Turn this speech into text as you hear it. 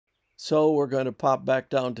So we're going to pop back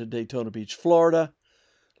down to Daytona Beach, Florida.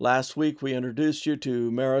 Last week we introduced you to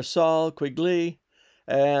Marisol I,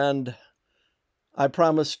 and I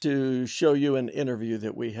promised to show you an interview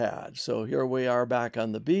that we had. So here we are back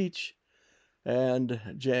on the beach, and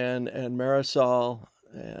Jan and Marisol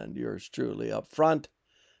and yours truly up front.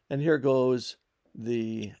 And here goes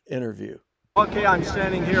the interview. Okay, I'm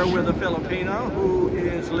standing here with a Filipino who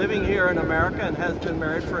is living here in America and has been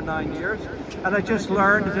married for 9 years. And I just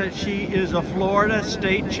learned that she is a Florida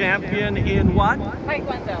state champion in what?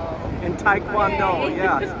 Taekwondo. In Taekwondo,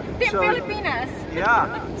 yes. Team Filipinas.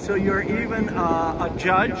 Yeah, so you're even a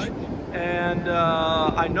judge. And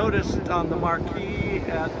I noticed on the marquee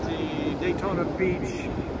at the Daytona Beach,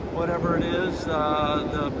 whatever it is,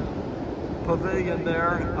 the pavilion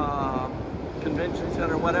there, convention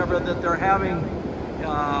center, whatever, that they're having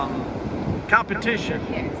competition.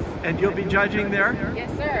 Yes. And you'll be judging there?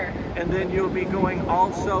 Yes, sir. And then you'll be going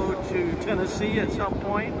also to Tennessee at some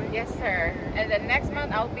point? Yes, sir. And then next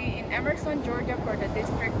month I'll be in Emerson, Georgia for the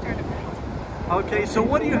district tournament. Okay, so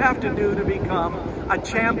what do you have to do to become a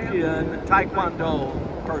champion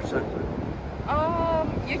Taekwondo person?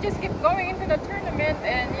 You just keep going into the tournament,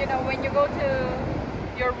 and you know, when you go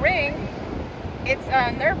to your ring, it's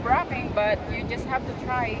nerve-wracking, but you just have to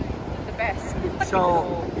try the best.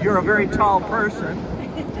 So you're a very tall person.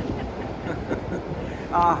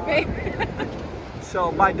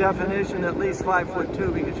 So by definition, at least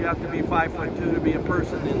 5'2", because you have to be 5'2" to be a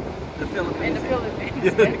person in the Philippines. In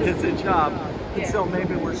the Philippines, It's a job. Yeah. So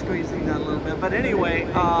maybe we're squeezing that a little bit. But anyway,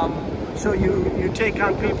 so you take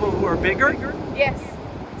on people who are bigger? Yes.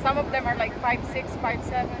 Some of them are like 5'6",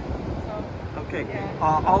 5'7". So, okay.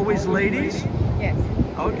 Yeah. Always ladies? Yes.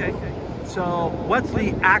 Okay. So what's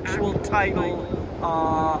the actual title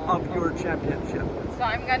of your championship? So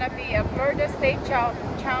I'm gonna be a Florida State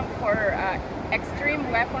champ for extreme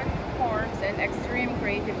weapon forms and extreme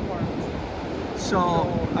creative forms.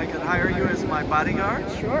 So I could hire you as my bodyguard?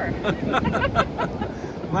 Sure.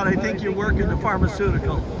 But I think you work in the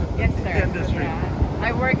pharmaceutical industry. Yeah.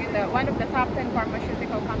 I work in one of the top 10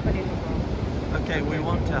 pharmaceutical companies in the world. Okay, we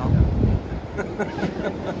won't tell.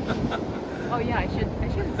 Oh yeah, I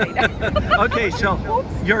shouldn't say that. Okay, so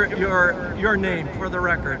your name for the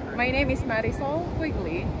record. My name is Marisol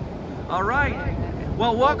I. All right.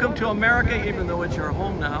 Well, welcome to America, even though it's your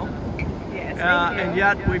home now. Yes, thank you. And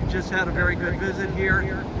yet we've just had a very good visit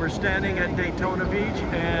here. We're standing at Daytona Beach,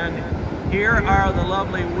 and here are the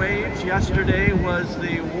lovely waves. Yesterday was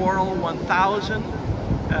the World 1000,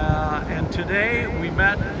 and today we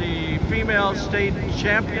met the female state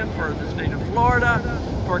champion for the state of Florida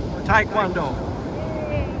for Taekwondo.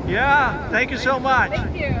 Yay. Yeah, thank you so much.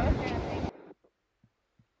 Thank you.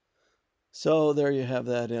 So there you have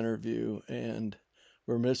that interview, and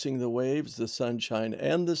we're missing the waves, the sunshine,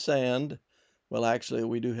 and the sand. Well, actually,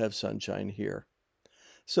 we do have sunshine here.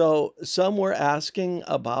 So some were asking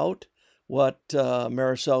about what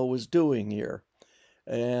Marisol was doing here.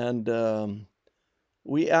 And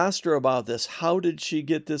we asked her about this. How did she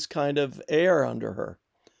get this kind of air under her?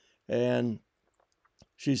 And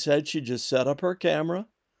she said she just set up her camera,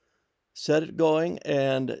 set it going,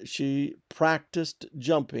 and she practiced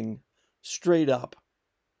jumping straight up.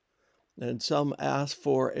 And some asked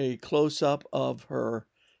for a close-up of her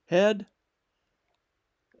head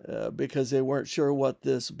because they weren't sure what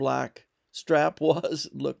this black strap was.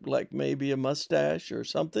 It looked like maybe a mustache or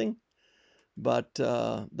something, but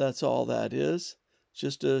that's all that is.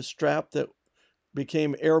 Just a strap that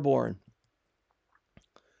became airborne.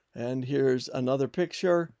 And here's another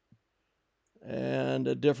picture and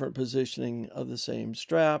a different positioning of the same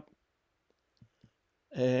strap.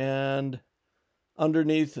 And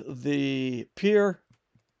underneath the pier,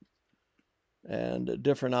 and a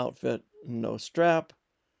different outfit, no strap.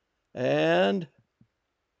 And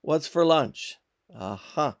what's for lunch?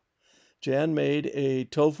 Aha. Jan made a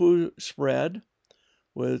tofu spread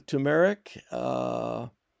with turmeric as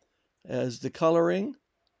the coloring,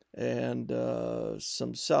 and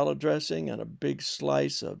some salad dressing, and a big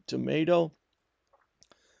slice of tomato,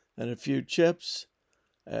 and a few chips,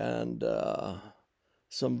 and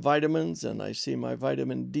some vitamins, and I see my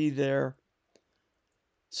vitamin D there.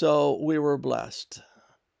 So we were blessed.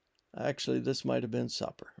 Actually, this might have been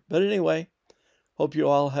supper. But anyway, hope you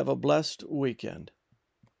all have a blessed weekend.